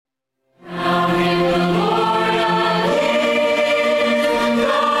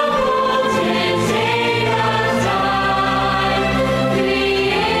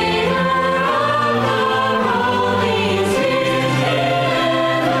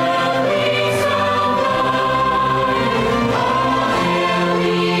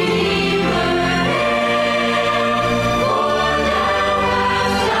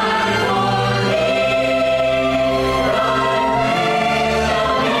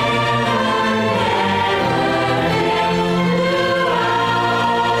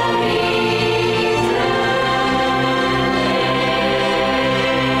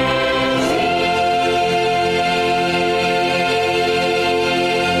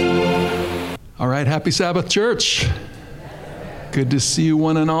All right, happy Sabbath, church. Good to see you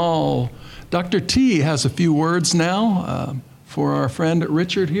one and all. Dr. T has a few words now for our friend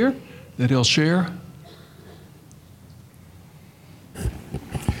Richard here that he'll share.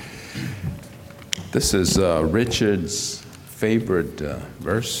 This is Richard's favorite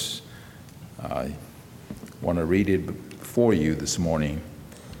verse. I want to read it for you this morning.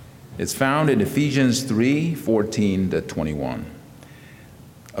 It's found in Ephesians 3:14-21.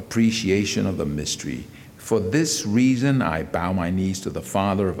 Appreciation of the mystery. For this reason I bow my knees to the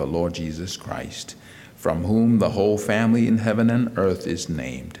Father of our Lord Jesus Christ, from whom the whole family in heaven and earth is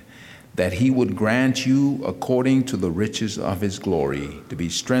named, that he would grant you, according to the riches of his glory, to be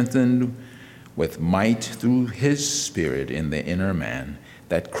strengthened with might through his Spirit in the inner man,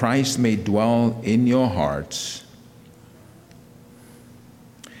 that Christ may dwell in your hearts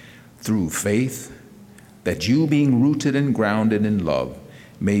through faith, that you, being rooted and grounded in love,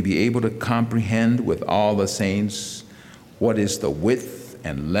 may be able to comprehend with all the saints what is the width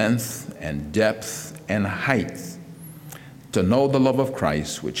and length and depth and height, to know the love of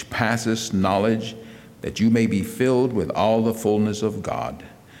Christ, which passes knowledge, that you may be filled with all the fullness of God.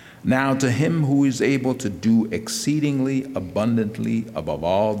 Now to him who is able to do exceedingly abundantly above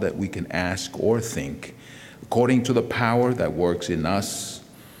all that we can ask or think, according to the power that works in us,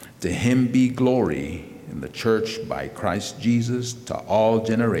 to him be glory in the church by Christ Jesus to all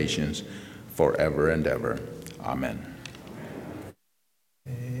generations, forever and ever. Amen.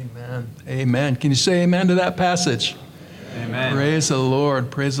 Amen. Amen. Can you say amen to that passage? Amen. Praise the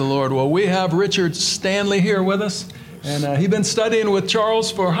Lord. Praise the Lord. Well, we have Richard Stanley here with us. And he's been studying with Charles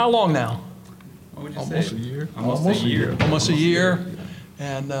for how long now? What would you Almost say? a year. Almost a year. Almost a year.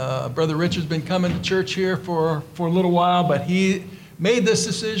 And Brother Richard's been coming to church here for a little while, but he made this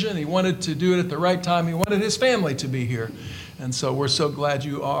decision. He wanted to do it at the right time. He wanted his family to be here. And so we're so glad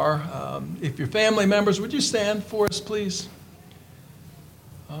you are. If you're family members, would you stand for us, please?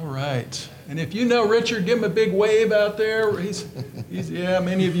 All right. And if you know Richard, give him a big wave out there. Yeah,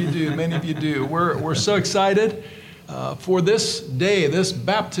 many of you do. Many of you do. We're so excited for this day, this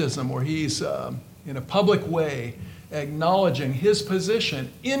baptism, where he's in a public way acknowledging his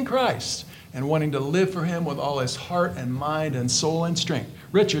position in Christ and wanting to live for him with all his heart and mind and soul and strength.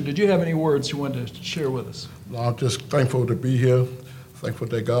 Richard, did you have any words you wanted to share with us? No, I'm just thankful to be here. Thankful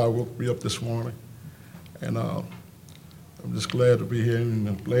that God woke me up this morning. And I'm just glad to be here, and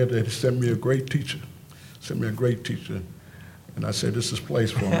I'm glad that he sent me a great teacher. And I said, this is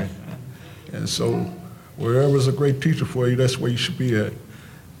place for me. And so wherever's a great teacher for you, that's where you should be at.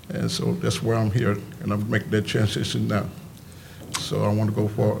 And so that's where I'm here, and I'm making that transition now. So I want to go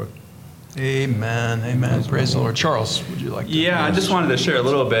forward. Amen. Amen. Praise the Lord. Charles, would you like to? Yeah, I just wanted to share a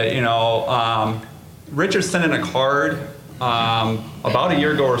little bit. Richard sent in a card about a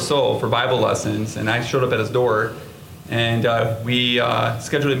year ago or so for Bible lessons, and I showed up at his door, and we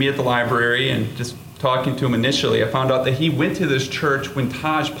scheduled a meet at the library, and just talking to him initially, I found out that he went to this church when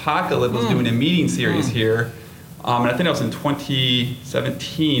Taj Pakalid was doing a meeting series here, and I think that was in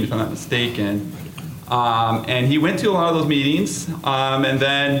 2017, if I'm not mistaken. And he went to a lot of those meetings, and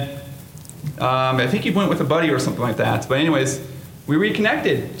then I think he went with a buddy or something like that. But anyways, we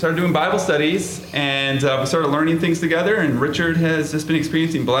reconnected, started doing Bible studies, and we started learning things together, and Richard has just been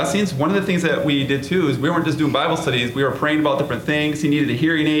experiencing blessings. One of the things that we did too is we weren't just doing Bible studies, we were praying about different things. He needed a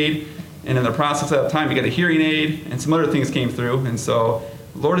hearing aid, and in the process of that time, he got a hearing aid, and some other things came through, and so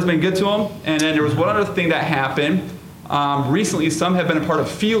the Lord has been good to him. And then there was one other thing that happened. Recently, some have been a part of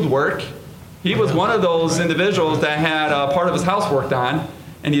field work. He was one of those individuals that had a part of his house worked on,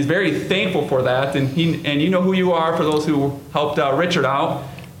 and he's very thankful for that. And you know who you are for those who helped Richard out.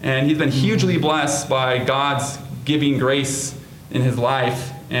 And he's been hugely blessed by God's giving grace in his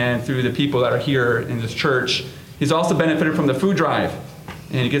life and through the people that are here in this church. He's also benefited from the food drive.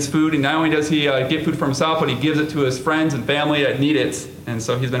 And he gets food, and not only does he get food for himself, but he gives it to his friends and family that need it. And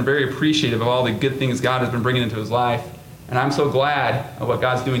so he's been very appreciative of all the good things God has been bringing into his life. And I'm so glad of what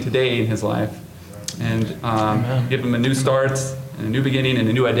God's doing today in his life. And give him a new start, and a new beginning, and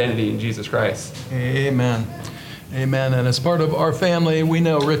a new identity in Jesus Christ. Amen. Amen. And as part of our family, we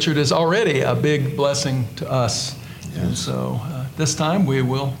know Richard is already a big blessing to us. Yes. And so this time we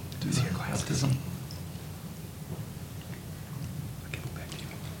will do the baptism.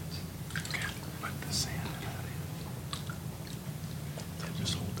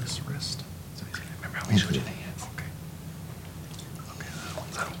 Just hold this wrist. Remember how we showed you the hands? Okay. Okay,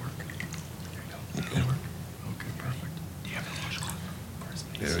 that'll work. There you go. Okay, perfect. Do you have a washcloth?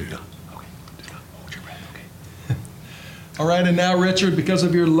 There you go. Okay. Do not hold your breath. Okay. All right, and now, Richard, because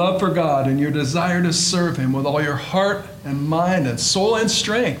of your love for God and your desire to serve Him with all your heart and mind and soul and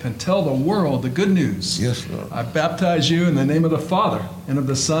strength and tell the world the good news, Yes, Lord. I baptize you in the name of the Father and of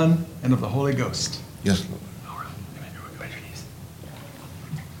the Son and of the Holy Ghost. Yes, Lord. You all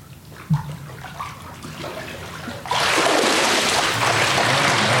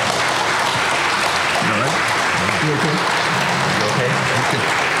right? You okay? You okay?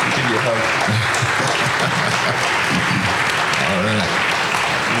 I'll give you a hug. All right.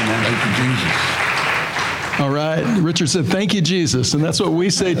 Amen. Thank you, Jesus. All right. Richard said, thank you, Jesus. And that's what we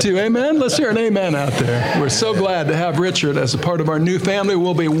say too. Amen. Let's hear an amen out there. We're so glad to have Richard as a part of our new family.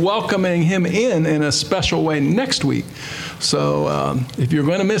 We'll be welcoming him in a special way next week. So if you're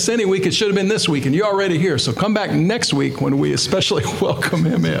going to miss any week, it should have been this week. And you're already here. So come back next week when we especially welcome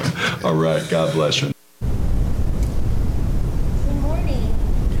him in. All right. God bless you. Good morning.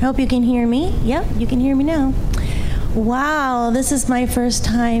 I hope you can hear me. Yep, you can hear me now. Wow, this is my first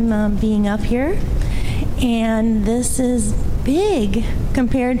time being up here. And this is big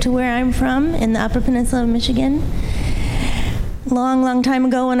compared to where I'm from in the Upper Peninsula of Michigan. Long, long time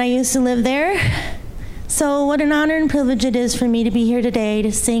ago when I used to live there. So what an honor and privilege it is for me to be here today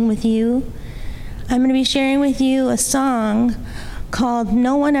to sing with you. I'm going to be sharing with you a song called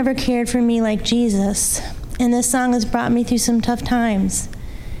No One Ever Cared for Me Like Jesus. And this song has brought me through some tough times.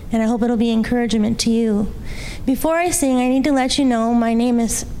 And I hope it'll be encouragement to you. Before I sing, I need to let you know my name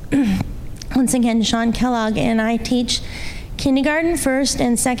is once again, Sean Kellogg, and I teach kindergarten, first,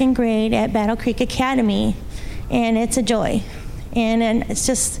 and second grade at Battle Creek Academy, and it's a joy. And it's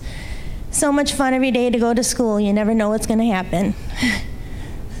just so much fun every day to go to school. You never know what's going to happen.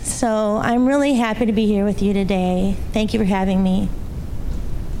 So I'm really happy to be here with you today. Thank you for having me.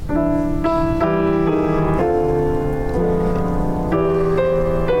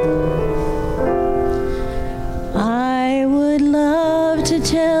 I would love to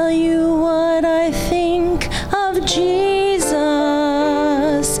tell you what I think of Jesus,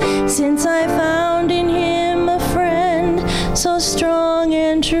 since I found in him a friend so strong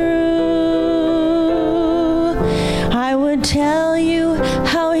and true. I would tell you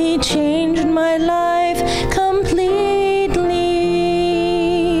how he changed my life completely.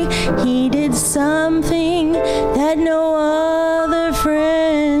 He did something that no other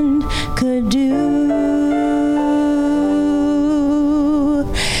friend could do.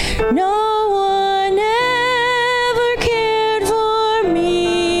 No one ever cared for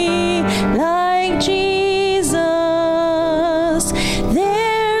me like Jesus.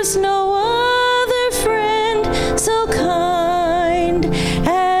 There's no other friend so kind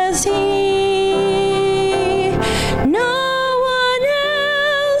as he. No one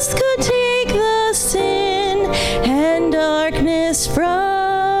else could take the sin and darkness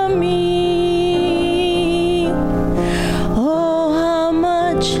from me. Oh, how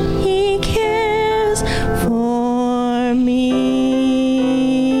much he cares for me.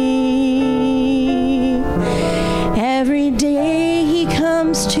 Every day he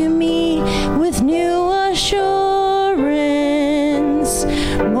comes to me with new assurance.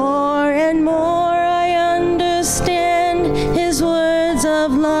 More and more I understand his words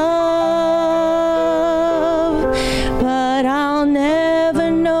of love. But I'll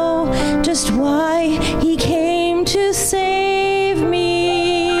never know just why he came to save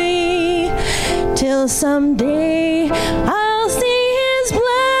me, till someday I'll see his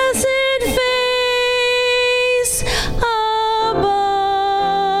blessed face above.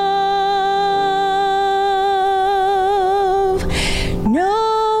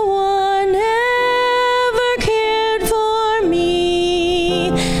 No one ever cared for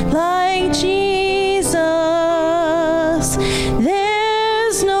me like Jesus.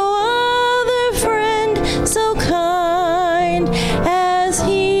 There's no other friend so kind as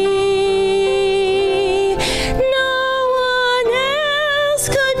he. No one else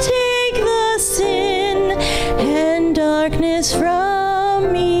could take the sin and darkness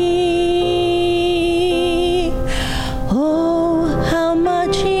from me. Oh, how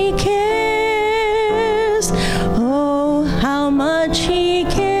much he cares. Oh, how much he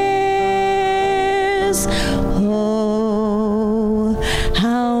cares. Oh,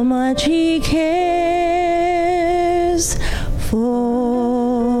 how much he cares for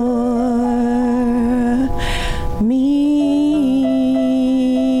me.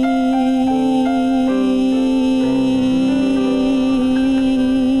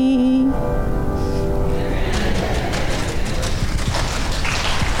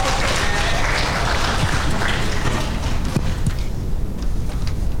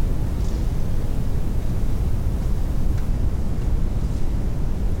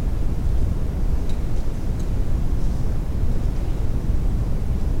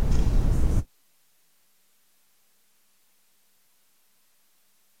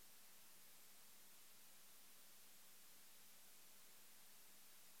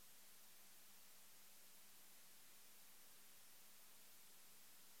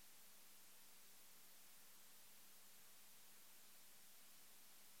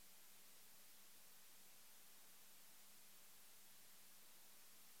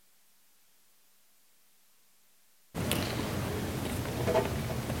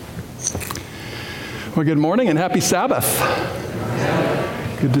 Well, good morning and happy Sabbath.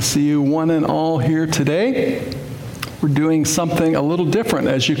 Good to see you one and all here today. We're doing something a little different,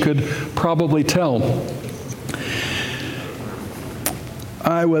 as you could probably tell.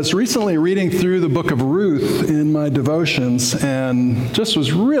 I was recently reading through the book of Ruth in my devotions and just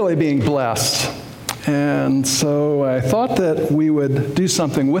was really being blessed. And so I thought that we would do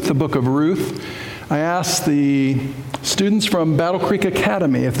something with the book of Ruth. I asked the students from Battle Creek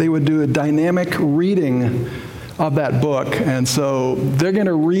Academy if they would do a dynamic reading of that book. And so they're going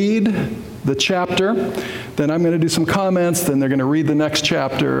to read the chapter, then I'm going to do some comments, then they're going to read the next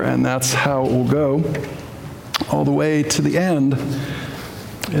chapter, and that's how it will go all the way to the end.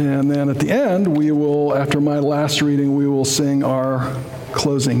 And then at the end, we will, after my last reading, we will sing our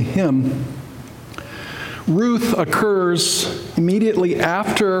closing hymn. Ruth occurs immediately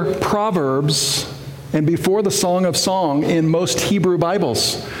after Proverbs and before the Song of Song in most Hebrew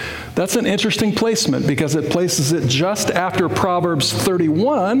Bibles. That's an interesting placement because it places it just after Proverbs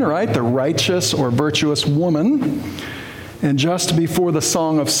 31, right, the righteous or virtuous woman, and just before the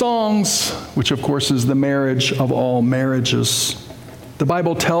Song of Songs, which of course is the marriage of all marriages. The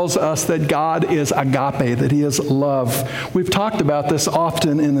Bible tells us that God is agape, that he is love. We've talked about this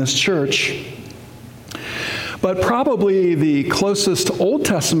often in this church. But probably the closest Old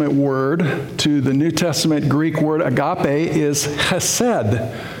Testament word to the New Testament Greek word agape is hesed,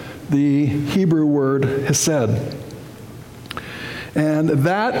 the Hebrew word hesed. And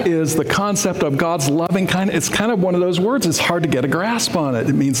that is the concept of God's loving kindness. It's kind of one of those words, it's hard to get a grasp on it.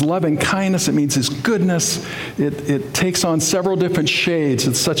 It means loving kindness, it means his goodness. It takes on several different shades.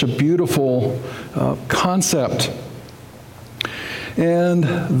 It's such a beautiful concept. And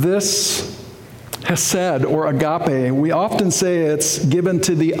this hesed or agape, we often say it's given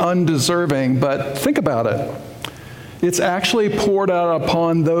to the undeserving, but think about it. It's actually poured out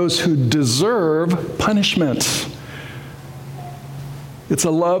upon those who deserve punishment. It's a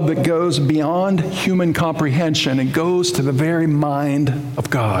love that goes beyond human comprehension and goes to the very mind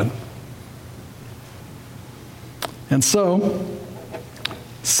of God. And so,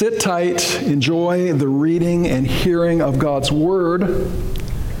 sit tight, enjoy the reading and hearing of God's Word,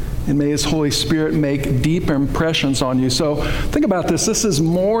 and may his Holy Spirit make deep impressions on you. So think about this. This is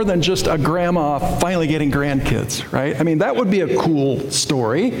more than just a grandma finally getting grandkids, right? I mean, that would be a cool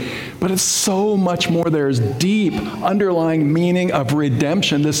story, but it's so much more. There's deep underlying meaning of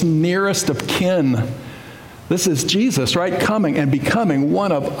redemption, this nearest of kin. This is Jesus, right? Coming and becoming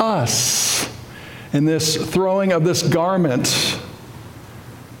one of us. And this throwing of this garment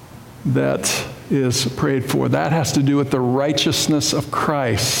that is prayed for. That has to do with the righteousness of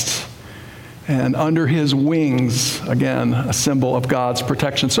Christ. And under his wings, again, a symbol of God's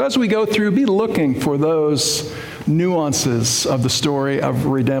protection. So as we go through, be looking for those nuances of the story of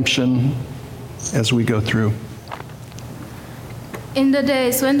redemption as we go through. In the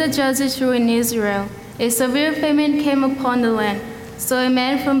days when the judges ruled in Israel, a severe famine came upon the land. So a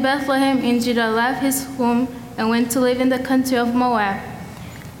man from Bethlehem in Judah left his home and went to live in the country of Moab,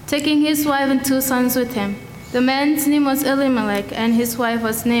 taking his wife and 2 sons with him. The man's name was Elimelech, and his wife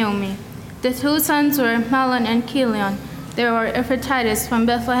was Naomi. The 2 sons were Mahlon and Chilion. They were Ephrathites from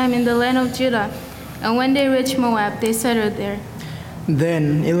Bethlehem in the land of Judah. And when they reached Moab, they settled there.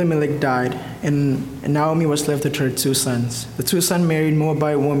 Then Elimelech died, and Naomi was left with her 2 sons. The 2 sons married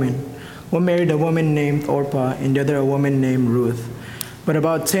Moabite women. One married a woman named Orpah, and the other a woman named Ruth. But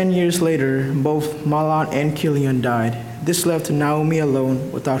about 10 years later, both Mahlon and Chilion died. This left Naomi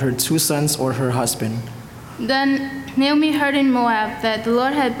alone without her 2 sons or her husband. Then Naomi heard in Moab that the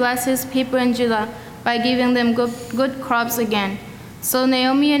Lord had blessed his people in Judah by giving them good crops again. So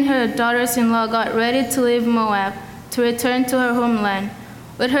Naomi and her daughters-in-law got ready to leave Moab to return to her homeland.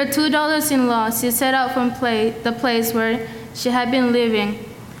 With her 2 daughters-in-law, she set out from the place where she had been living,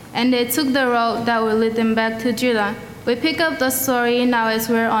 and they took the road that would lead them back to Judah. We pick up the story now as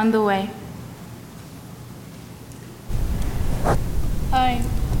we're on the way.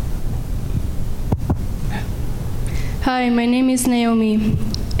 Hi, my name is Naomi,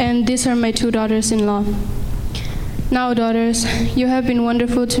 and these are my 2 daughters-in-law. Now, daughters, you have been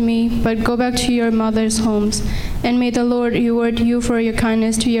wonderful to me, but go back to your mothers' homes, and may the Lord reward you for your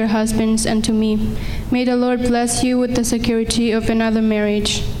kindness to your husbands and to me. May the Lord bless you with the security of another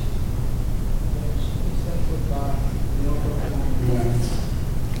marriage.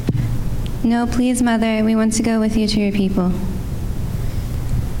 No, please, Mother, we want to go with you to your people.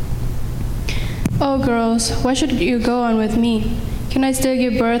 Oh, girls, why should you go on with me? Can I still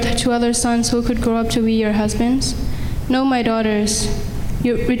give birth to other sons who could grow up to be your husbands? No, my daughters.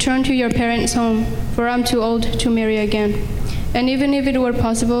 You return to your parents' home, for I'm too old to marry again. And even if it were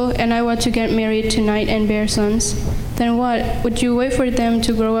possible, and I were to get married tonight and bear sons, then what? Would you wait for them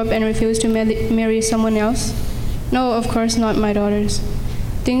to grow up and refuse to marry someone else? No, of course not, my daughters.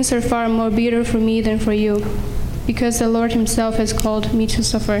 Things are far more bitter for me than for you, because the Lord himself has called me to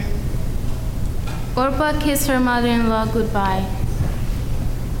suffer. Orpah kissed her mother-in-law goodbye.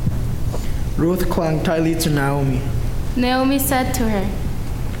 Ruth clung tightly to Naomi. Naomi said to her,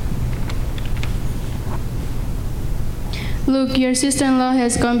 Look, your sister-in-law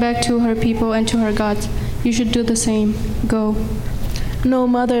has gone back to her people and to her gods. You should do the same. Go. No,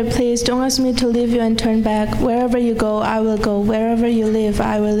 Mother, please don't ask me to leave you and turn back. Wherever you go, I will go. Wherever you live,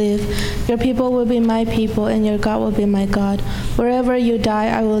 I will live. Your people will be my people, and your God will be my God. Wherever you die,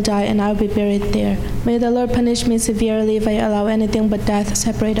 I will die, and I will be buried there. May the Lord punish me severely if I allow anything but death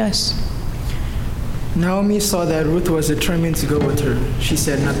separate us. Naomi saw that Ruth was determined to go with her. She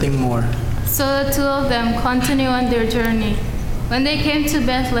said nothing more. So the two of them continued on their journey. When they came to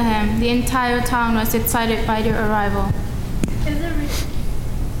Bethlehem, the entire town was excited by their arrival.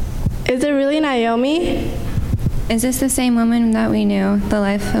 Is it really Naomi? Is this the same woman that we knew, the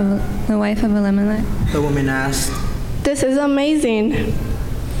wife of Elimelech? The woman asked. This is amazing.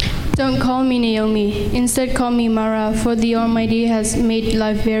 Don't call me Naomi. Instead, call me Mara, for the Almighty has made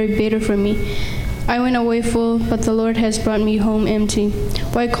life very bitter for me. I went away full, but the Lord has brought me home empty.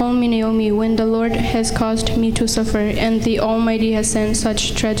 Why call me Naomi when the Lord has caused me to suffer, and the Almighty has sent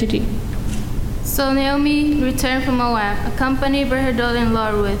such tragedy? So Naomi returned from Moab, accompanied by her daughter-in-law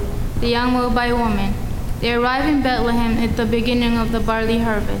Ruth, the young Moabite woman. They arrived in Bethlehem at the beginning of the barley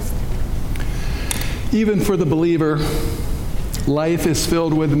harvest. Even for the believer, life is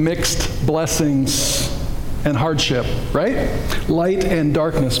filled with mixed blessings and hardship, right? Light and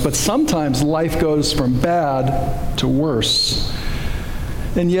darkness. But sometimes life goes from bad to worse.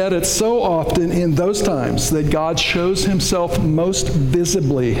 And yet it's so often in those times that God shows himself most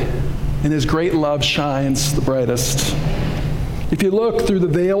visibly, and his great love shines the brightest. If you look through the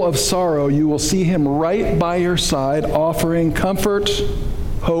veil of sorrow, you will see him right by your side, offering comfort,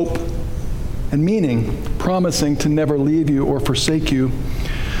 hope, and meaning, promising to never leave you or forsake you.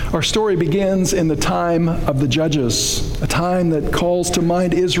 Our story begins in the time of the Judges, a time that calls to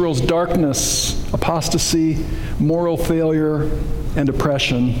mind Israel's darkness, apostasy, moral failure, and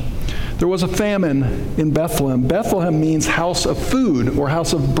oppression. There was a famine in Bethlehem. Bethlehem means house of food or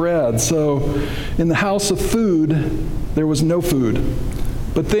house of bread. So in the house of food, there was no food.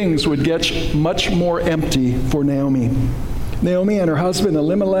 But things would get much more empty for Naomi. Naomi and her husband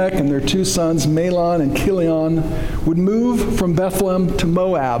Elimelech and their two sons Mahlon and Chilion would move from Bethlehem to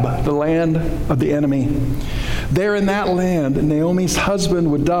Moab, the land of the enemy. There in that land, Naomi's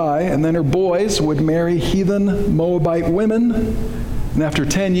husband would die, and then her boys would marry heathen Moabite women. And after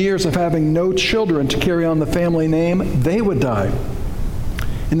 10 years of having no children to carry on the family name, they would die.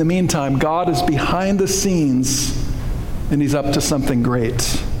 In the meantime, God is behind the scenes, and he's up to something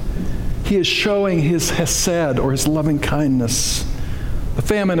great. He is showing his hesed, or his loving kindness. The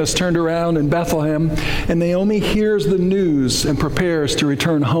famine has turned around in Bethlehem, and Naomi hears the news and prepares to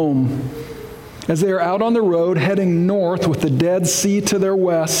return home. As they are out on the road heading north with the Dead Sea to their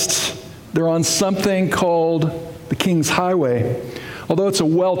west, they're on something called the King's Highway. Although it's a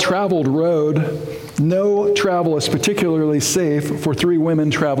well-traveled road, no travel is particularly safe for three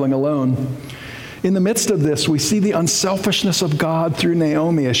women traveling alone. In the midst of this, we see the unselfishness of God through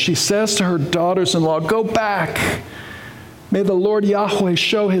Naomi as she says to her daughters-in-law, "Go back. May the Lord Yahweh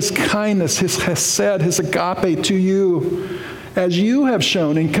show his kindness, his chesed, his agape to you, as you have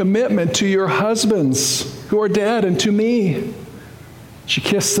shown in commitment to your husbands who are dead and to me." She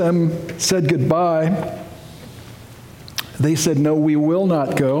kissed them, said goodbye. They said, "No, we will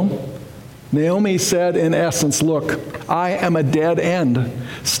not go." Naomi said, in essence, "Look, I am a dead end.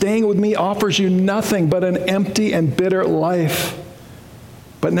 Staying with me offers you nothing but an empty and bitter life."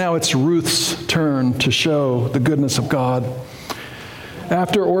 But now it's Ruth's turn to show the goodness of God.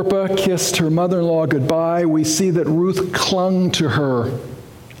 After Orpah kissed her mother-in-law goodbye, we see that Ruth clung to her,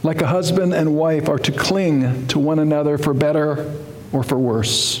 like a husband and wife are to cling to one another for better or for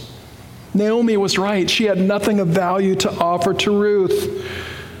worse. Naomi was right. She had nothing of value to offer to Ruth.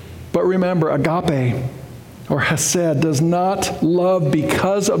 But remember, agape, or hesed, does not love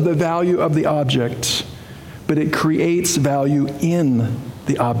because of the value of the object, but it creates value in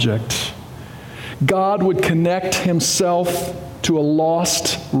the object. God would connect himself to a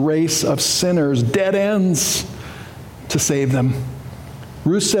lost race of sinners, dead ends, to save them.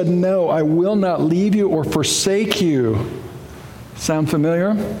 Ruth said, "No, I will not leave you or forsake you." Sound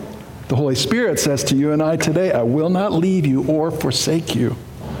familiar? The Holy Spirit says to you and I today, "I will not leave you or forsake you."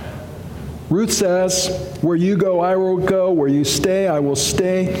 Ruth says, where you go, I will go. Where you stay, I will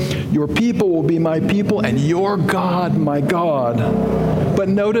stay. Your people will be my people, and your God, my God. But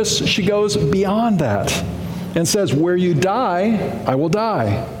notice she goes beyond that and says, where you die, I will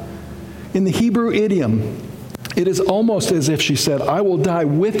die. In the Hebrew idiom, it is almost as if she said, I will die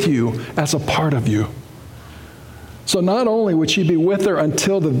with you as a part of you. So not only would she be with her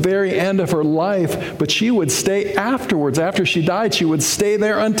until the very end of her life, but she would stay afterwards. After she died, she would stay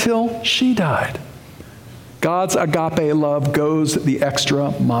there until she died. God's agape love goes the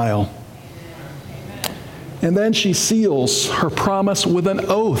extra mile. And then she seals her promise with an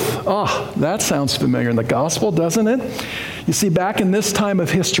oath. Ah, that sounds familiar in the gospel, doesn't it? You see, back in this time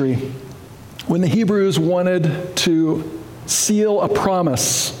of history, when the Hebrews wanted to seal a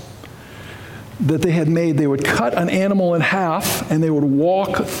promise that they had made, they would cut an animal in half and they would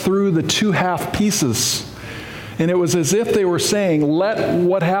walk through the two half pieces. And it was as if they were saying, let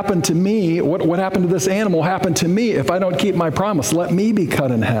what happened to me, what happened to this animal happen to me if I don't keep my promise. Let me be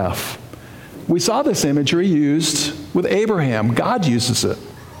cut in half. We saw this imagery used with Abraham. God uses it.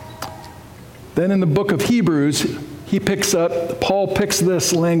 Then in the book of Hebrews, Paul picks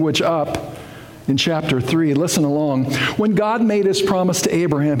this language up in chapter 3. Listen along. When God made his promise to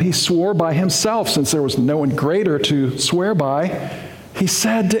Abraham, he swore by himself, since there was no one greater to swear by. He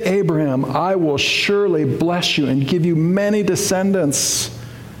said to Abraham, I will surely bless you and give you many descendants.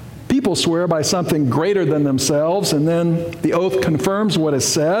 People swear by something greater than themselves, and then the oath confirms what is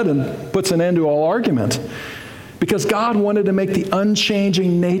said and puts an end to all argument. Because God wanted to make the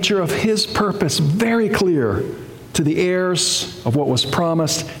unchanging nature of his purpose very clear to the heirs of what was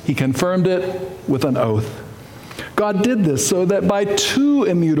promised, he confirmed it with an oath. God did this so that by two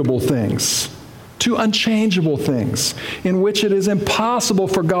immutable things, two unchangeable things, in which it is impossible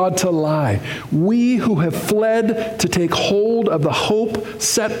for God to lie, we who have fled to take hold of the hope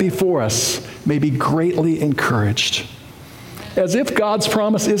set before us may be greatly encouraged. As if God's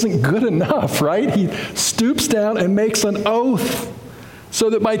promise isn't good enough, right? He stoops down and makes an oath so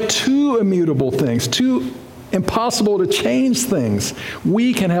that by two immutable things, two impossible to change things,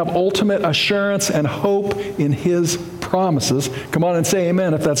 we can have ultimate assurance and hope in his promises. Come on and say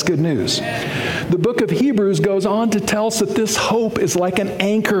amen if that's good news. The book of Hebrews goes on to tell us that this hope is like an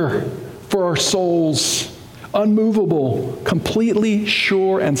anchor for our souls, unmovable, completely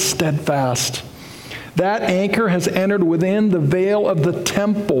sure and steadfast. That anchor has entered within the veil of the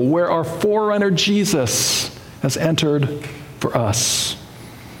temple where our forerunner Jesus has entered for us.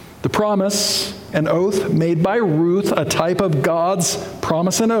 The promise and oath made by Ruth, a type of God's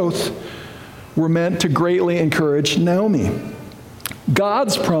promise and oath, were meant to greatly encourage Naomi.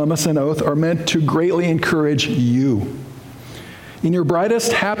 God's promise and oath are meant to greatly encourage you. In your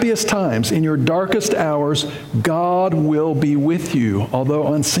brightest, happiest times, in your darkest hours, God will be with you,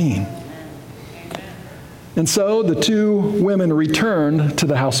 although unseen. And so the two women returned to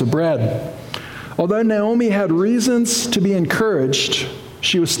the house of bread. Although Naomi had reasons to be encouraged,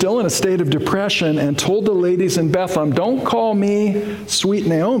 she was still in a state of depression and told the ladies in Bethlehem, don't call me sweet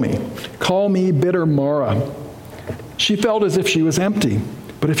Naomi, call me bitter Mara. She felt as if she was empty,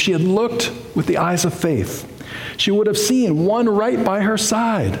 but if she had looked with the eyes of faith, she would have seen one right by her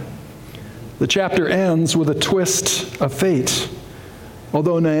side. The chapter ends with a twist of fate.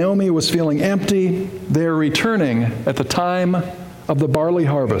 Although Naomi was feeling empty, they are returning at the time of the barley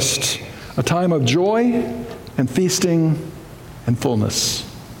harvest, a time of joy and feasting and fullness.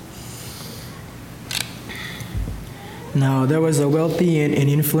 Now there was a wealthy and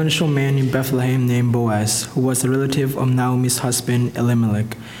influential man in Bethlehem named Boaz, who was a relative of Naomi's husband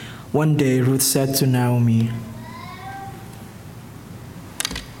Elimelech. One day Ruth said to Naomi,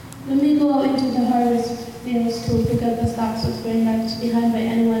 Let me go out into the harvest fields to pick up the stalks of grain left behind by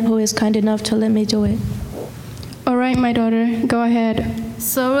anyone who is kind enough to let me do it. All right, my daughter, go ahead.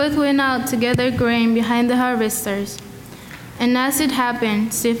 So Ruth went out to gather grain behind the harvesters. And as it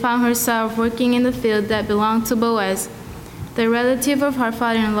happened, she found herself working in the field that belonged to Boaz, the relative of her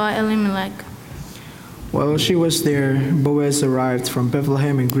father-in-law Elimelech. While she was there, Boaz arrived from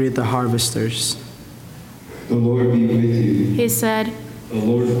Bethlehem and greeted the harvesters. The Lord be with you, he said. The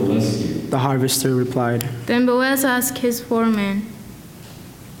Lord bless you. The harvester replied. Then Boaz asked his foreman,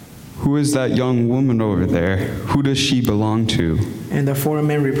 Who is that young woman over there? Who does she belong to? And the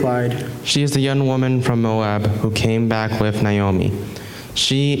foreman replied, She is the young woman from Moab who came back with Naomi.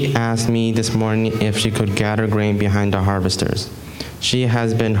 She asked me this morning if she could gather grain behind the harvesters. She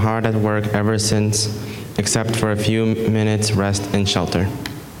has been hard at work ever since, except for a few minutes rest and shelter.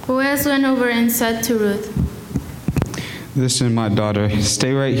 Boaz went over and said to Ruth, Listen, my daughter,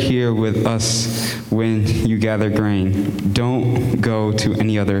 stay right here with us when you gather grain. Don't go to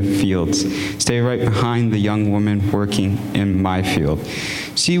any other fields. Stay right behind the young woman working in my field.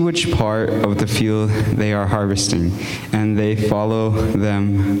 See which part of the field they are harvesting, and they follow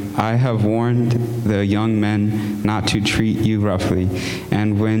them. I have warned the young men not to treat you roughly,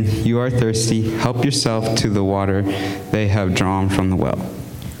 and when you are thirsty, help yourself to the water they have drawn from the well.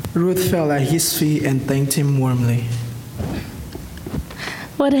 Ruth fell at his feet and thanked him warmly.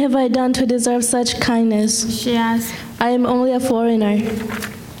 What have I done to deserve such kindness? She asked. I am only a foreigner.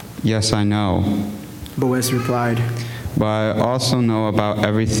 Yes, I know. Boaz replied. But I also know about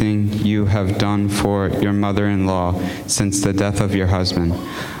everything you have done for your mother-in-law since the death of your husband.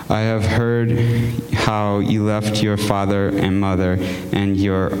 I have heard how you left your father and mother and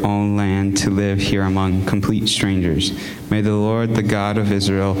your own land to live here among complete strangers. May the Lord, the God of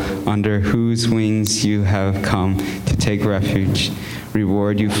Israel, under whose wings you have come to take refuge,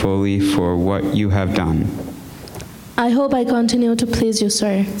 reward you fully for what you have done. I hope I continue to please you,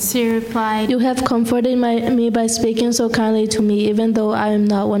 sir. She replied. You have comforted me by speaking so kindly to me, even though I am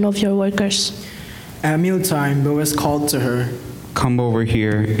not one of your workers. At mealtime, Boaz called to her. Come over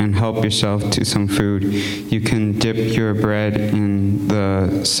here and help yourself to some food. You can dip your bread in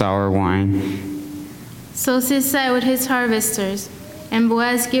the sour wine. So she sat with his harvesters, and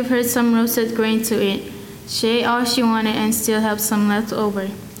Boaz gave her some roasted grain to eat. She ate all she wanted and still had some left over.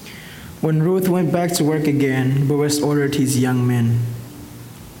 When Ruth went back to work again, Boaz ordered his young men.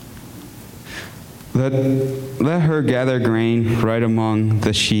 Let her gather grain right among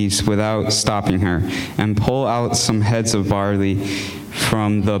the sheaves without stopping her, and pull out some heads of barley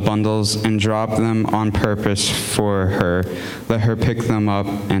from the bundles and drop them on purpose for her. Let her pick them up,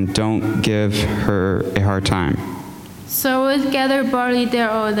 and don't give her a hard time. So Ruth gathered barley there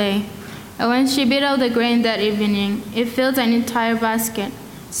all day, and when she beat out the grain that evening, it filled an entire basket.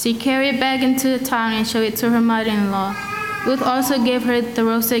 She carried it back into the town and showed it to her mother-in-law. Ruth also gave her the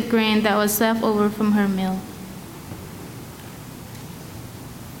roasted grain that was left over from her meal.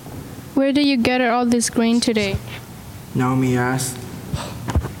 Where did you gather all this grain today? Naomi asked.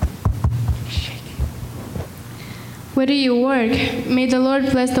 Where do you work? May the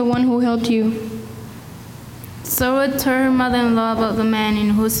Lord bless the one who helped you. So Ruth told her mother-in-law about the man in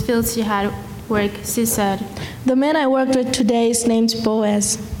whose field she had worked. She said, The man I worked with today is named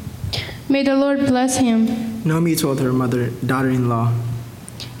Boaz. May the Lord bless him. Naomi told her daughter-in-law.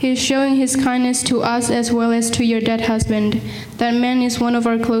 He is showing his kindness to us as well as to your dead husband. That man is one of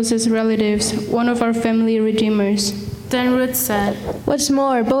our closest relatives, one of our family redeemers. Then Ruth said, What's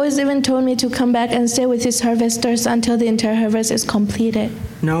more, Boaz even told me to come back and stay with his harvesters until the entire harvest is completed.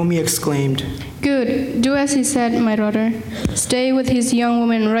 Naomi exclaimed, Good. Do as he said, my daughter. Stay with his young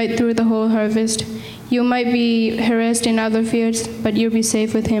woman right through the whole harvest. You might be harassed in other fields, but you'll be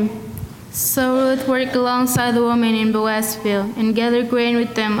safe with him. So Ruth worked alongside the women in Boaz's field and gathered grain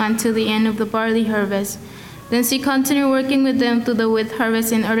with them until the end of the barley harvest. Then she continued working with them through the wheat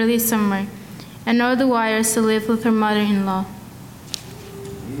harvest in early summer, and all the while she lived with her mother-in-law.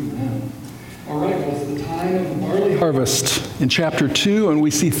 All right, well, it's the time of the barley harvest in chapter 2, and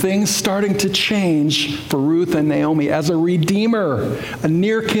we see things starting to change for Ruth and Naomi as a redeemer, a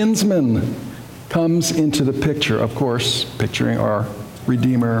near kinsman comes into the picture, of course, picturing our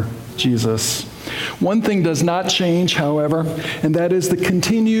Redeemer, Jesus. One thing does not change, however, and that is the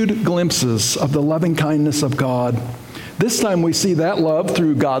continued glimpses of the loving kindness of God. This time we see that love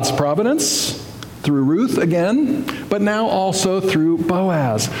through God's providence, through Ruth again, but now also through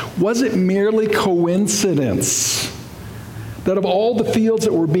Boaz. Was it merely coincidence that of all the fields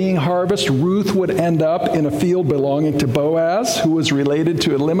that were being harvested, Ruth would end up in a field belonging to Boaz, who was related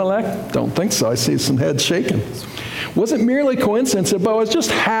to Elimelech? Don't think so. I see some heads shaking. Was it merely coincidence that Boaz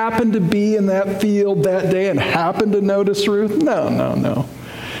just happened to be in that field that day and happened to notice Ruth? No.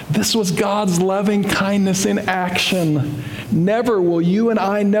 This was God's loving kindness in action. Never will you and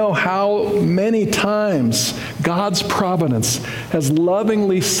I know how many times God's providence has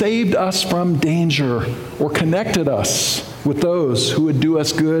lovingly saved us from danger or connected us with those who would do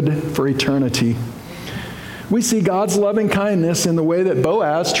us good for eternity. We see God's loving kindness in the way that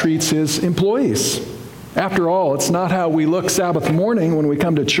Boaz treats his employees. After all, it's not how we look Sabbath morning when we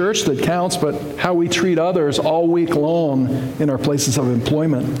come to church that counts, but how we treat others all week long in our places of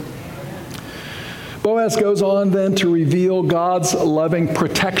employment. Boaz goes on then to reveal God's loving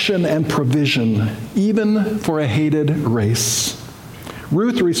protection and provision, even for a hated race.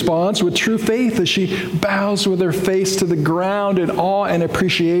 Ruth responds with true faith as she bows with her face to the ground in awe and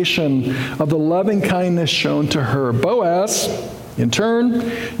appreciation of the loving kindness shown to her. Boaz, in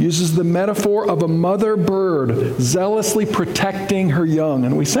turn, uses the metaphor of a mother bird zealously protecting her young.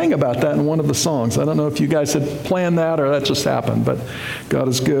 And we sang about that in one of the songs. I don't know if you guys had planned that or that just happened, but God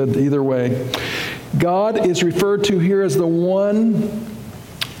is good either way. God is referred to here as the one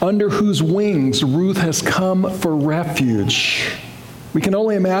under whose wings Ruth has come for refuge. We can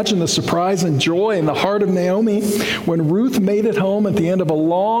only imagine the surprise and joy in the heart of Naomi when Ruth made it home at the end of a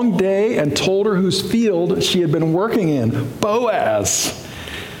long day and told her whose field she had been working in, Boaz.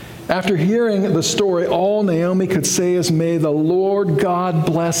 After hearing the story, all Naomi could say is, "May the Lord God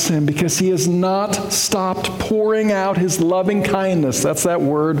bless him, because he has not stopped pouring out his loving kindness." That's that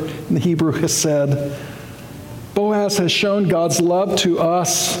word in the Hebrew, hesed. Boaz has shown God's love to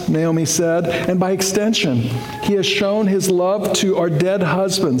us, Naomi said, and by extension, he has shown his love to our dead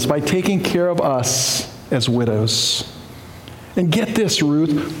husbands by taking care of us as widows. And get this,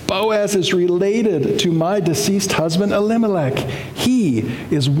 Ruth, Boaz is related to my deceased husband, Elimelech. He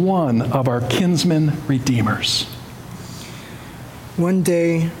is one of our kinsman redeemers. One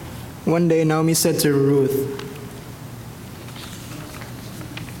day, Naomi said to Ruth,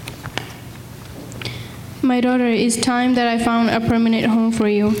 "My daughter, it's time that I found a permanent home for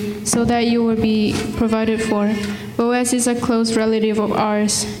you, so that you will be provided for. Boaz is a close relative of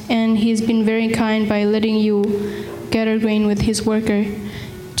ours, and he's been very kind by letting you gather grain with his worker.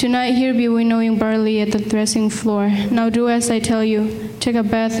 Tonight he'll be winnowing barley at the threshing floor. Now do as I tell you. Take a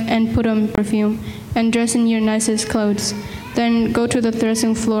bath and put on perfume, and dress in your nicest clothes. Then go to the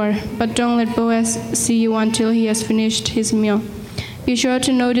threshing floor, but don't let Boaz see you until he has finished his meal. Be sure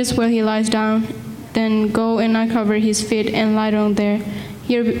to notice where he lies down. Then go and uncover his feet and lie down there.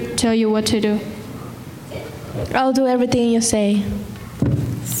 He'll tell you what to do." I'll do everything you say.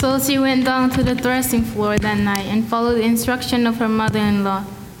 So she went down to the threshing floor that night and followed the instruction of her mother-in-law.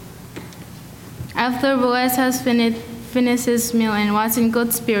 After Boaz has finished his meal and was in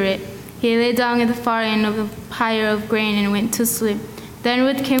good spirit, he lay down at the far end of the pile of grain and went to sleep. Then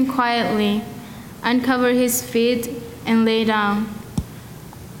Ruth came quietly, uncovered his feet, and lay down.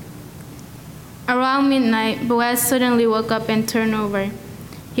 Around midnight, Boaz suddenly woke up and turned over.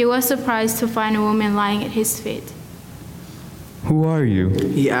 He was surprised to find a woman lying at his feet. "Who are you?"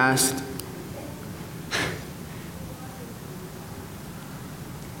 he asked.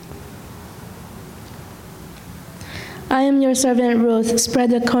 I am your servant Ruth. Spread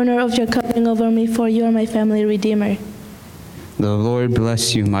the corner of your covering over me, for you are my family redeemer. "The Lord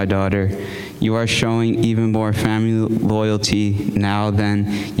bless you, my daughter. You are showing even more family loyalty now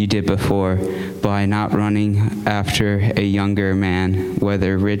than you did before, by not running after a younger man,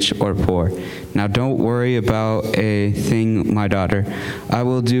 whether rich or poor. Now don't worry about a thing, my daughter. I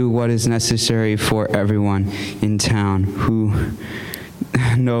will do what is necessary for everyone in town who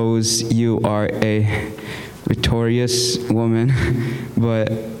knows you are a victorious woman.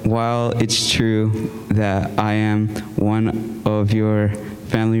 But while it's true that I am one of your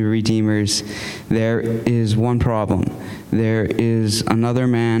family redeemers, there is one problem. There is another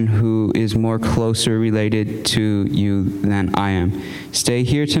man who is more closer related to you than I am. Stay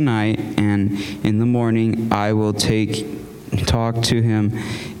here tonight, and in the morning I will talk to him.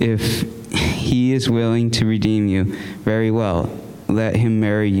 If he is willing to redeem you, very well, let him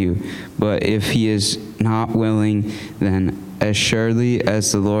marry you. But if he is not willing, then as surely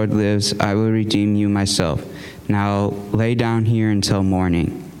as the Lord lives, I will redeem you myself. Now lay down here until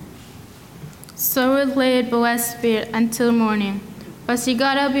morning." So Ruth lay at Boaz's feet until morning. But she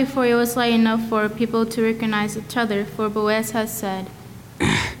got up before it was light enough for people to recognize each other, for Boaz had said,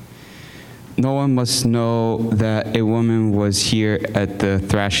 "No one must know that a woman was here at the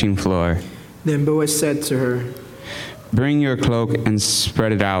threshing floor." Then Boaz said to her, "Bring your cloak and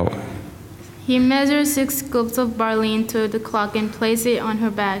spread it out." He measured 6 scoops of barley into the cloak and placed it on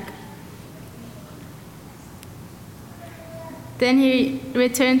her back. Then he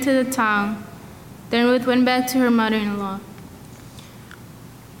returned to the town. Then Ruth went back to her mother-in-law.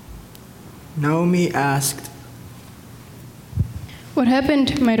 Naomi asked, "What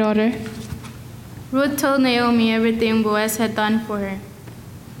happened, my daughter?" Ruth told Naomi everything Boaz had done for her.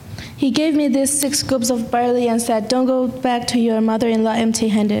 He gave me these 6 scoops of barley and said, 'Don't go back to your mother-in-law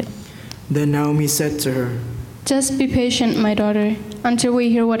empty-handed.'" Then Naomi said to her, "Just be patient, my daughter, until we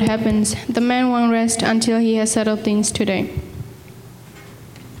hear what happens. The man won't rest until he has settled things today."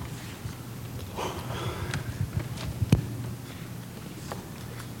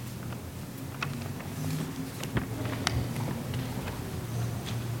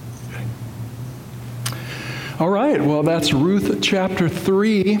 All right, well, that's Ruth chapter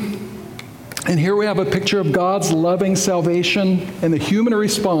 3. And here we have a picture of God's loving salvation and the human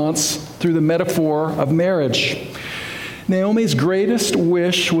response through the metaphor of marriage. Naomi's greatest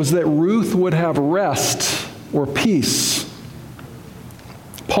wish was that Ruth would have rest or peace.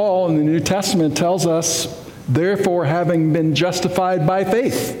 Paul in the New Testament tells us, therefore, having been justified by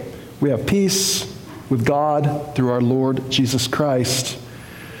faith, we have peace with God through our Lord Jesus Christ.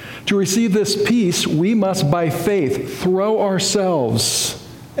 To receive this peace, we must by faith throw ourselves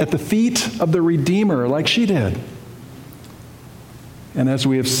at the feet of the Redeemer like she did. And as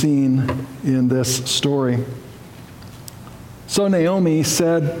we have seen in this story. So Naomi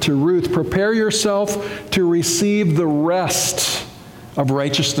said to Ruth, prepare yourself to receive the rest of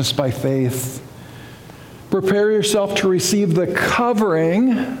righteousness by faith. Prepare yourself to receive the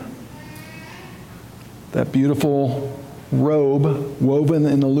covering, that beautiful robe woven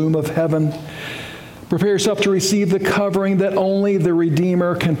in the loom of heaven. Prepare yourself to receive the covering that only the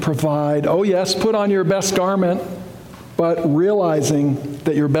Redeemer can provide. Oh yes, put on your best garment, but realizing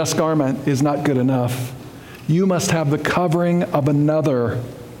that your best garment is not good enough. You must have the covering of another.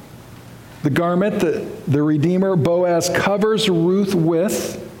 The garment that the Redeemer, Boaz, covers Ruth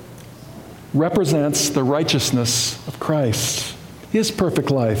with represents the righteousness of Christ, his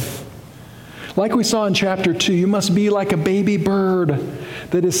perfect life. Like we saw in chapter 2, you must be like a baby bird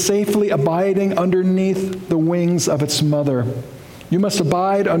that is safely abiding underneath the wings of its mother. You must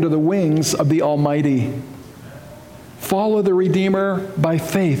abide under the wings of the Almighty. Follow the Redeemer by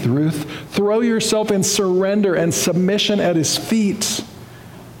faith, Ruth. Throw yourself in surrender and submission at his feet.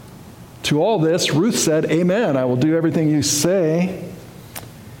 To all this, Ruth said, amen, I will do everything you say.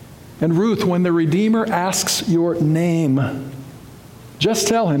 And Ruth, when the Redeemer asks your name, just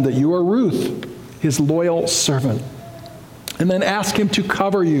tell him that you are Ruth, his loyal servant. And then ask him to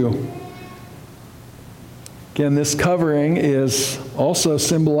cover you. Again, this covering is also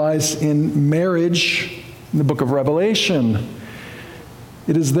symbolized in marriage in the book of Revelation.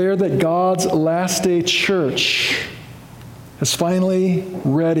 It is there that God's last day church has finally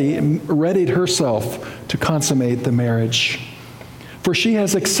readied herself to consummate the marriage. For she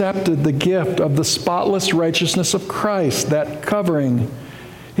has accepted the gift of the spotless righteousness of Christ, that covering,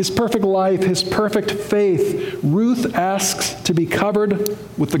 his perfect life, his perfect faith. Ruth asks to be covered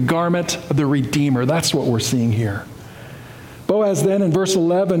with the garment of the Redeemer. That's what we're seeing here. Boaz then in verse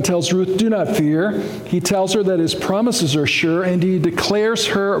 11 tells Ruth, do not fear. He tells her that his promises are sure, and he declares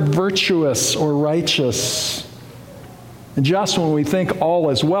her virtuous or righteous. And just when we think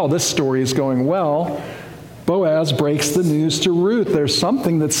all is well, this story is going well, Boaz breaks the news to Ruth. There's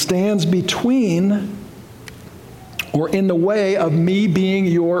something that stands between or in the way of me being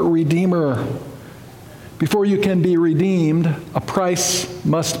your Redeemer. Before you can be redeemed, a price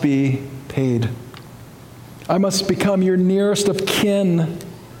must be paid. I must become your nearest of kin.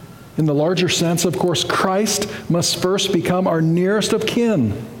 In the larger sense, of course, Christ must first become our nearest of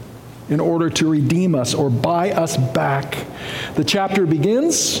kin in order to redeem us or buy us back. The chapter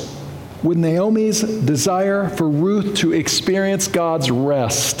begins with Naomi's desire for Ruth to experience God's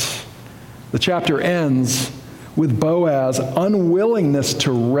rest. The chapter ends with Boaz's unwillingness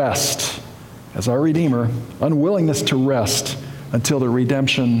to rest, as our Redeemer, unwillingness to rest until the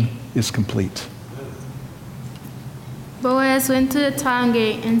redemption is complete. Boaz went to the town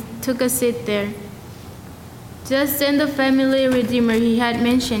gate and took a seat there. Just then the family redeemer he had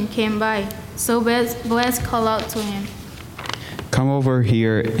mentioned came by, so Boaz called out to him, Come over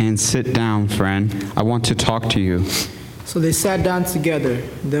here and sit down, friend. I want to talk to you. So they sat down together.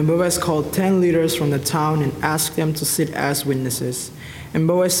 Then Boaz called 10 leaders from the town and asked them to sit as witnesses. And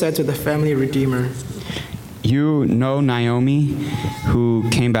Boaz said to the family redeemer, You know Naomi, who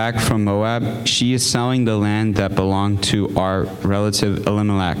came back from Moab? She is selling the land that belonged to our relative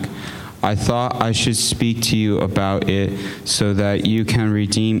Elimelech. I thought I should speak to you about it so that you can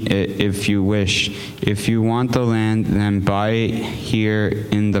redeem it if you wish. If you want the land, then buy it here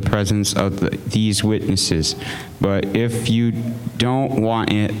in the presence of these witnesses. But if you don't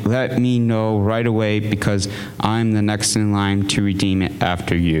want it, let me know right away, because I'm the next in line to redeem it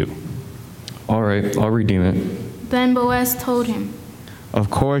after you. All right, I'll redeem it. Then Boaz told him, Of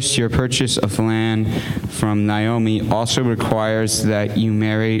course, your purchase of land from Naomi also requires that you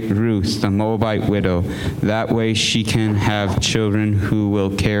marry Ruth, the Moabite widow. That way she can have children who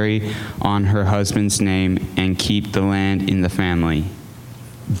will carry on her husband's name and keep the land in the family.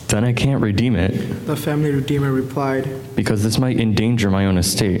 Then I can't redeem it. The family redeemer replied, Because this might endanger my own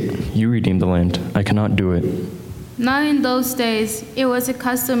estate. You redeem the land. I cannot do it. Now in those days, it was a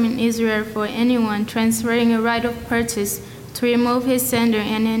custom in Israel for anyone transferring a right of purchase to remove his sender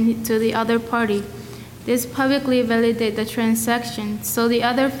and hand to the other party. This publicly validated the transaction, so the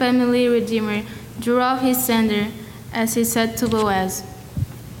other family redeemer drew off his sender, as he said to Boaz,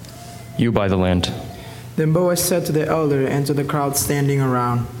 You buy the land. Then Boaz said to the elder and to the crowd standing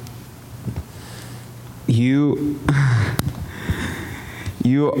around, You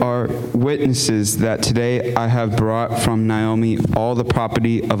are witnesses that today I have brought from Naomi all the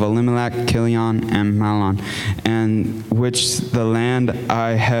property of Elimelech, Chilion, and Mahlon, and which the land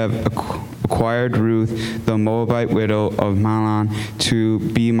I have acquired Ruth, the Moabite widow of Mahlon, to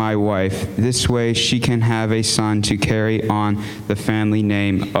be my wife. This way she can have a son to carry on the family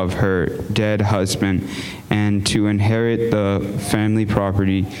name of her dead husband, and to inherit the family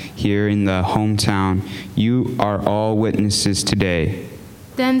property here in the hometown. You are all witnesses today.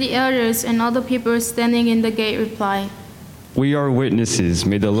 Then the elders and all the people standing in the gate replied, We are witnesses.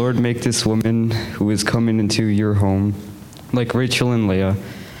 May the Lord make this woman who is coming into your home like Rachel and Leah,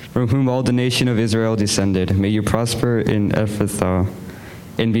 from whom all the nation of Israel descended. May you prosper in Ephrathah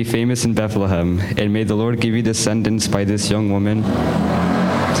and be famous in Bethlehem. And may the Lord give you descendants by this young woman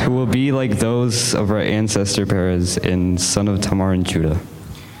who will be like those of our ancestor Perez and son of Tamar in Judah.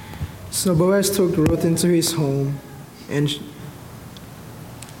 So Boaz took Ruth into his home, and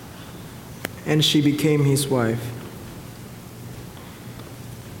she became his wife.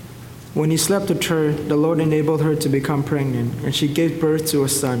 When he slept with her, the Lord enabled her to become pregnant, and she gave birth to a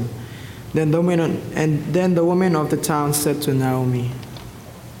son. Then the women of the town said to Naomi,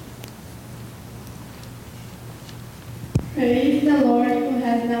 Praise the Lord who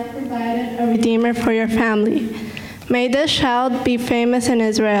has now provided a redeemer for your family. May this child be famous in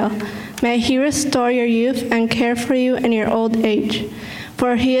Israel. May he restore your youth and care for you in your old age.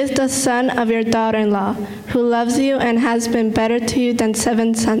 For he is the son of your daughter-in-law, who loves you and has been better to you than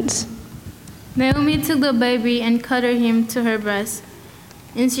 7 sons. Naomi took the baby and cuddled him to her breast,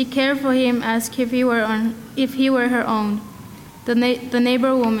 and she cared for him as if he were her own. The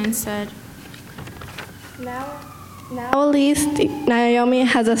neighbor woman said, Now at least Naomi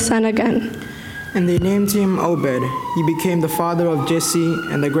has a son again. And they named him Obed. He became the father of Jesse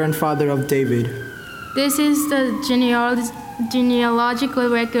and the grandfather of David. This is the genealogical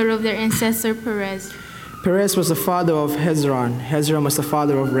record of their ancestor Perez. Perez was the father of Hezron. Hezron was the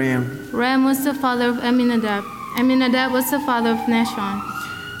father of Ram. Ram was the father of Amminadab. Amminadab was the father of Nahshon.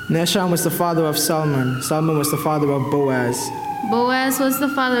 Nahshon was the father of Salmon. Salmon was the father of Boaz. Boaz was the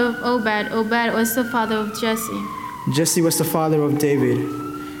father of Obed. Obed was the father of Jesse. Jesse was the father of David.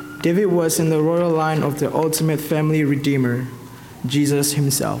 David was in the royal line of the ultimate family redeemer, Jesus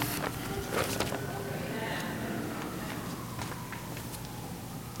himself.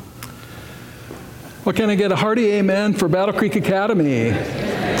 Well, can I get a hearty amen for Battle Creek Academy?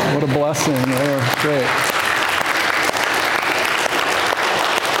 What a blessing. They're great.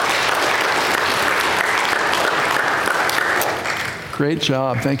 Great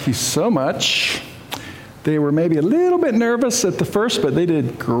job. Thank you so much. They were maybe a little bit nervous at the first, but they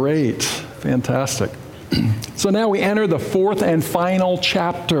did great. Fantastic. So now we enter the 4th and final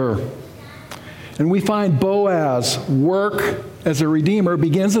chapter. And we find Boaz work as a redeemer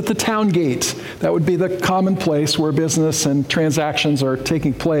begins at the town gate. That would be the common place where business and transactions are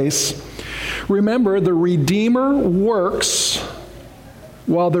taking place. Remember, the redeemer works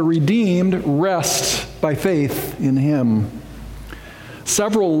while the redeemed rest by faith in him.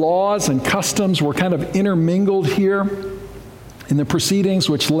 Several laws and customs were kind of intermingled here in the proceedings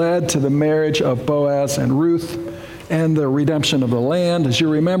which led to the marriage of Boaz and Ruth and the redemption of the land. As you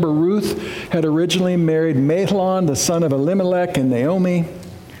remember, Ruth had originally married Mahlon, the son of Elimelech, and Naomi.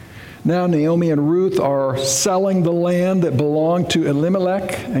 Now Naomi and Ruth are selling the land that belonged to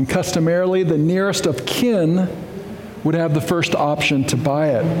Elimelech, and customarily the nearest of kin would have the first option to buy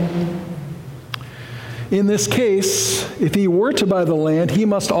it. In this case, if he were to buy the land, he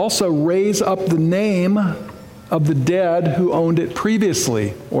must also raise up the name of the dead who owned it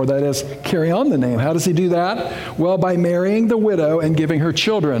previously, or that is, carry on the name. How does he do that? Well, by marrying the widow and giving her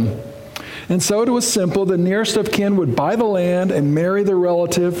children. And so it was simple. The nearest of kin would buy the land and marry the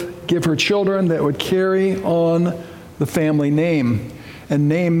relative, give her children that would carry on the family name. And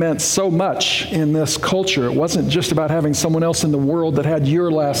name meant so much in this culture. It wasn't just about having someone else in the world that had your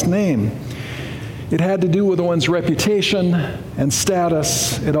last name. It had to do with one's reputation and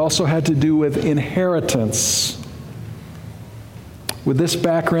status. It also had to do with inheritance. With this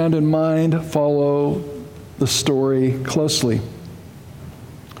background in mind, follow the story closely.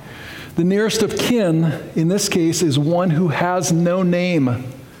 The nearest of kin, in this case, is one who has no name.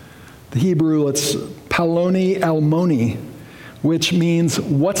 The Hebrew, it's Paloni Almoni, which means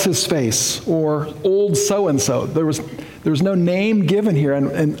what's his face, or old so-and-so. There was no name given here,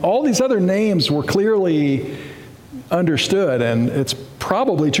 and all these other names were clearly understood, and it's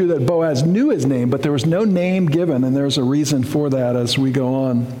probably true that Boaz knew his name, but there was no name given, and there's a reason for that as we go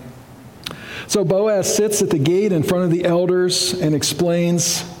on. So Boaz sits at the gate in front of the elders and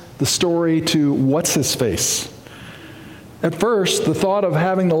explains the story to what's-his-face. At first, the thought of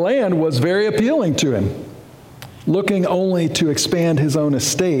having the land was very appealing to him, looking only to expand his own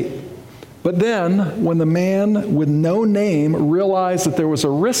estate. But then, when the man with no name realized that there was a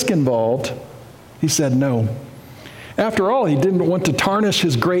risk involved, he said no. After all, he didn't want to tarnish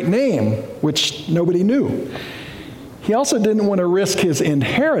his great name, which nobody knew. He also didn't want to risk his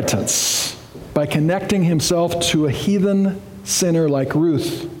inheritance by connecting himself to a heathen sinner like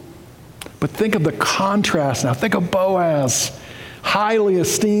Ruth. But think of the contrast now. Think of Boaz, highly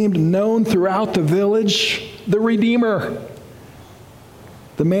esteemed, known throughout the village, the Redeemer.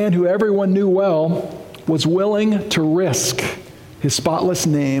 The man who everyone knew well was willing to risk his spotless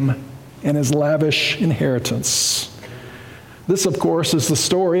name and his lavish inheritance. This, of course, is the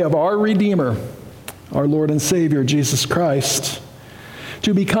story of our Redeemer, our Lord and Savior, Jesus Christ.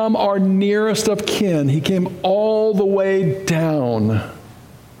 To become our nearest of kin, he came all the way down.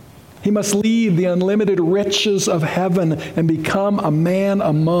 He must leave the unlimited riches of heaven and become a man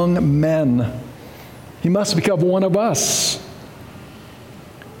among men. He must become one of us,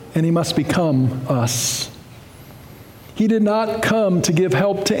 and he must become us. He did not come to give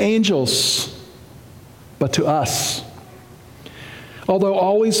help to angels, but to us. Although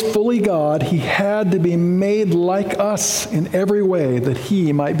always fully God, he had to be made like us in every way that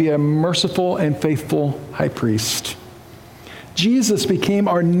he might be a merciful and faithful high priest. Jesus became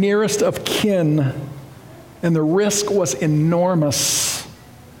our nearest of kin, and the risk was enormous.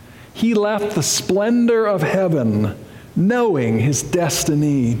 He left the splendor of heaven, knowing his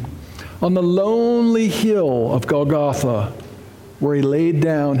destiny, on the lonely hill of Golgotha, where he laid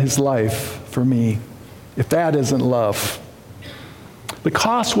down his life for me. If that isn't love. The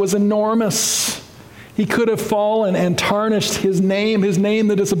cost was enormous. He could have fallen and tarnished his name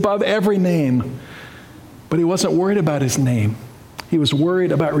that is above every name. But he wasn't worried about his name. He was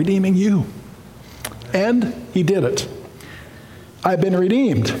worried about redeeming you. And he did it. I've been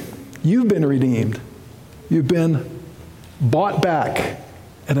redeemed. You've been redeemed. You've been bought back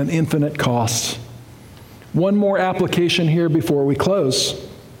at an infinite cost. One more application here before we close.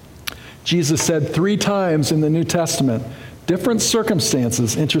 Jesus said 3 times in the New Testament, different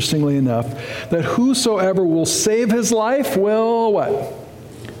circumstances, interestingly enough, that whosoever will save his life will what?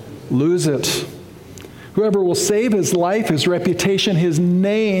 Lose it. Whoever will save his life, his reputation, his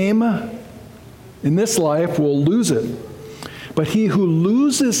name in this life will lose it. But he who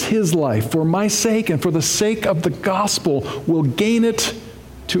loses his life for my sake and for the sake of the gospel will gain it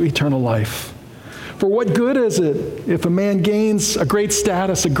to eternal life. For what good is it if a man gains a great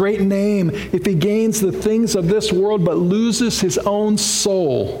status, a great name, if he gains the things of this world but loses his own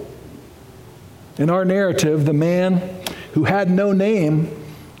soul? In our narrative, the man who had no name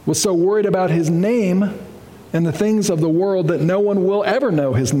was so worried about his name and the things of the world that no one will ever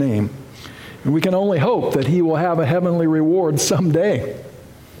know his name. And we can only hope that he will have a heavenly reward someday.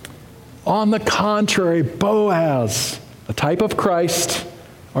 On the contrary, Boaz, a type of Christ,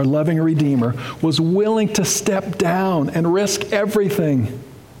 our loving Redeemer, was willing to step down and risk everything.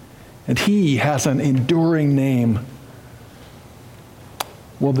 And he has an enduring name.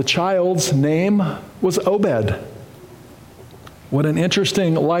 Well, the child's name was Obed. What an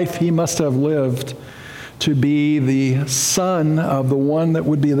interesting life he must have lived to be the son of the one that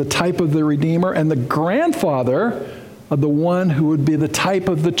would be the type of the Redeemer and the grandfather of the one who would be the type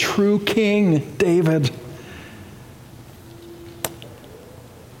of the true king, David.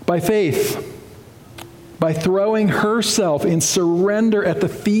 By faith, by throwing herself in surrender at the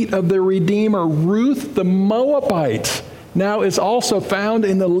feet of the Redeemer, Ruth the Moabite now is also found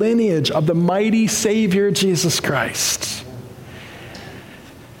in the lineage of the mighty Savior, Jesus Christ.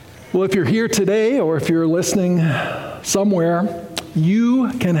 Well, if you're here today or if you're listening somewhere,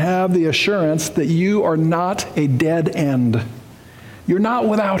 you can have the assurance that you are not a dead end. You're not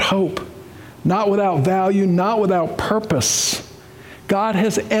without hope, not without value, not without purpose. God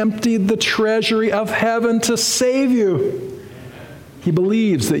has emptied the treasury of heaven to save you. He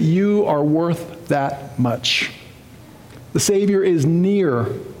believes that you are worth that much. The Savior is near,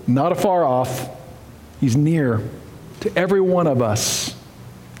 not afar off. He's near to every one of us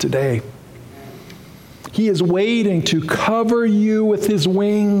today. He is waiting to cover you with his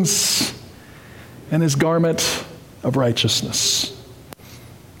wings and his garment of righteousness.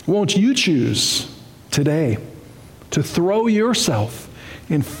 Won't you choose today to throw yourself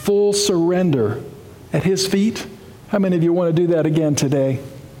in full surrender at his feet? How many of you want to do that again today?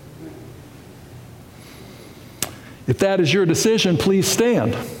 If that is your decision, please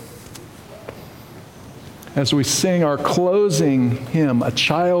stand. as we sing our closing hymn, A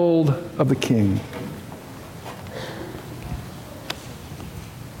Child of the King.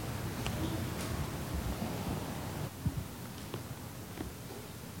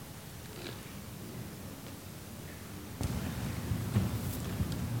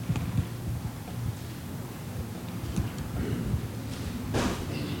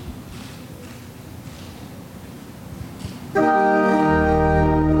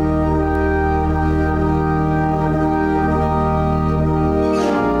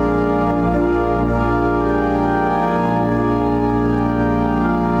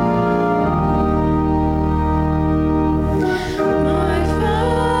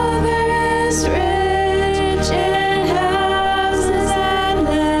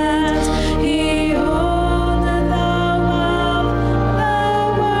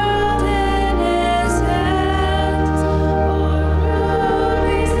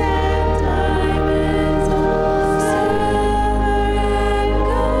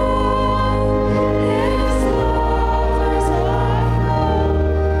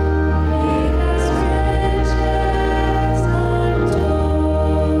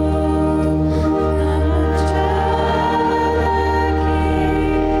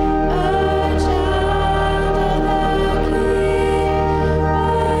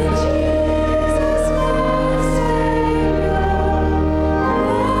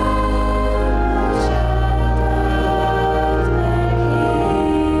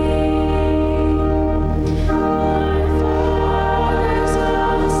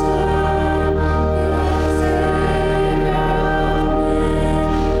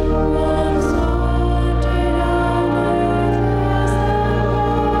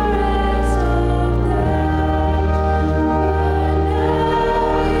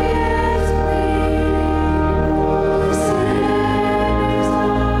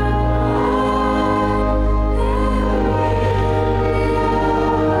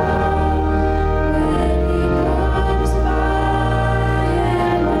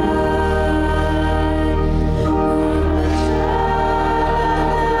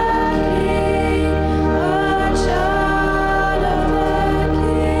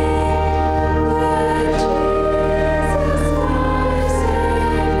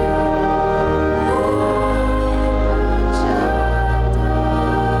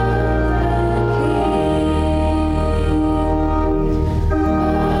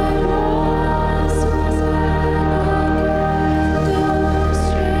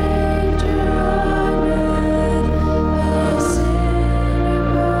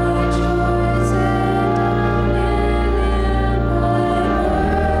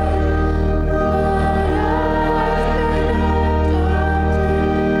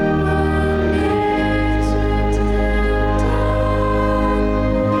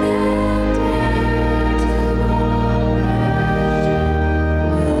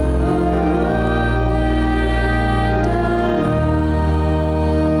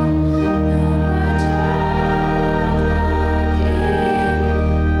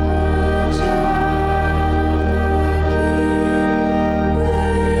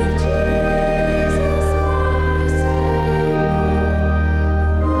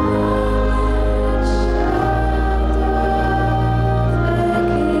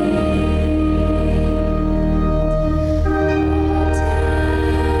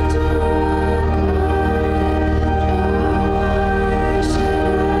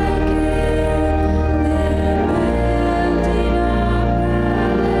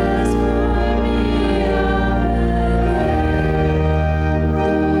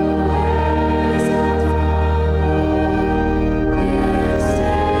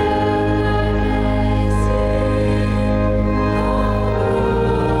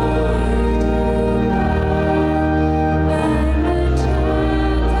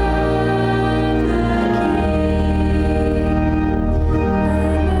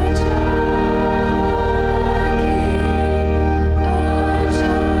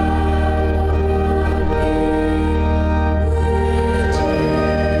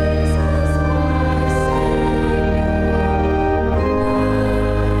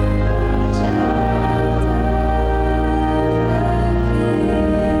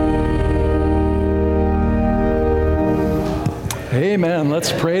 Amen.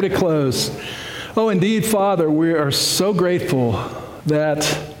 Let's pray to close. Oh, indeed, Father, we are so grateful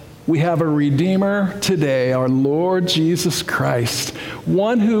that we have a Redeemer today, our Lord Jesus Christ,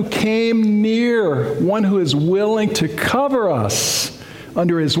 one who came near, one who is willing to cover us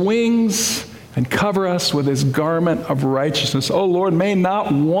under his wings and cover us with his garment of righteousness. Oh, Lord, may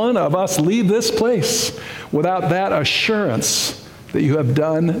not one of us leave this place without that assurance that you have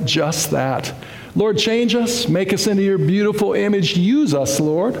done just that. Lord, change us, make us into your beautiful image. Use us,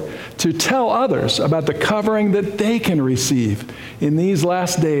 Lord, to tell others about the covering that they can receive in these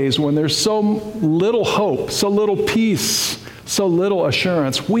last days when there's so little hope, so little peace, so little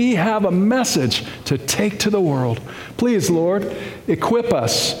assurance. We have a message to take to the world. Please, Lord, equip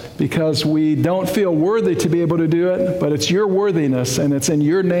us because we don't feel worthy to be able to do it, but it's your worthiness and it's in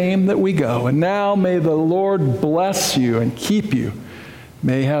your name that we go. And now may the Lord bless you and keep you.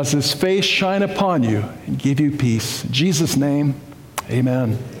 May he has his face shine upon you and give you peace. In Jesus' name,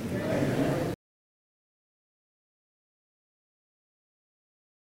 amen.